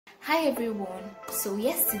Hi everyone. So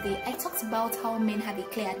yesterday I talked about how men have a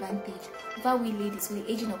clear advantage over we ladies with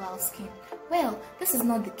the aging of our skin. Well, this is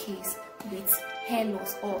not the case with hair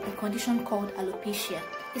loss or a condition called alopecia.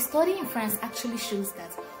 A study in France actually shows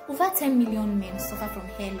that over 10 million men suffer from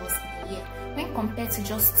hair loss in a year when compared to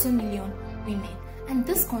just 2 million women. And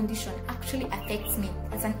this condition actually affects men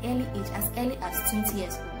at an early age, as early as 20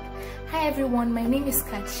 years old. Hi everyone, my name is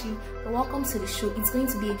Kachi. Welcome to the show. It's going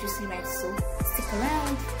to be a juicy ride, so stick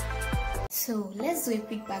around. So let's do a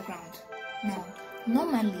quick background. Now,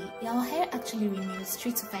 normally our hair actually renews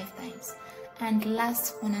 3 to 5 times and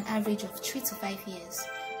lasts on an average of 3 to 5 years.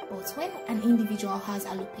 But when an individual has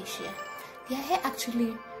alopecia, their hair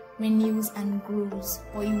actually renews and grows,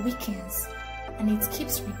 but it weakens and it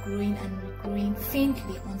keeps regrowing and regrowing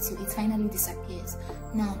faintly until it finally disappears.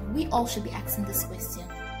 Now, we all should be asking this question: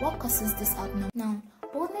 what causes this outcome? Now,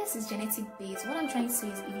 baldness is genetic based. What I'm trying to say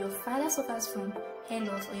is, if your father suffers from hair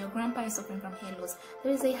loss or your grandpa is suffering from hair loss,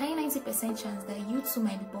 there is a high 90% chance that you too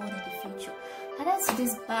might be bald in the future. Added to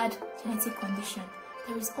this bad genetic condition,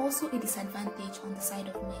 there is also a disadvantage on the side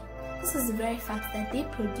of men. This is the very fact that they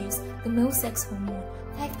produce the male sex hormone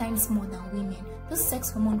 5 times more than women. This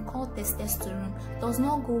sex hormone, called testosterone, does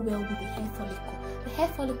not go well with the hair follicle. The hair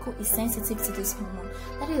follicle is sensitive to this hormone.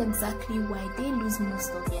 That is exactly why they lose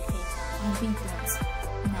most of their hair and we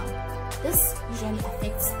don't. Now, this usually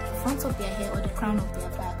affects the front of their hair or the crown of their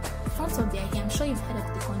back. The front of their hair, I'm sure you've heard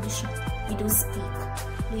of the condition widow's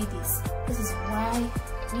peak. Ladies, this is why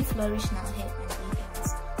we flourish in our hair and they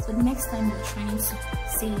don't. So the next time you're trying to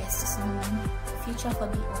say yes to someone, future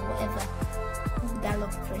hubby or whatever that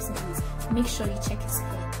love person is, make sure you check his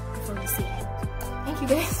hair before you say I. Thank you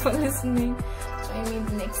guys for listening. Join me in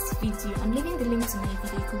the next video. I'm leaving the link to my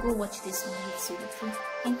video. You could go watch this on YouTube. Okay?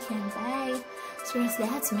 Thank you and bye. Seriously, I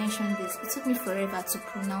had to mention this. It took me forever to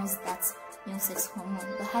pronounce that male sex hormone.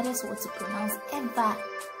 The hardest word to pronounce ever.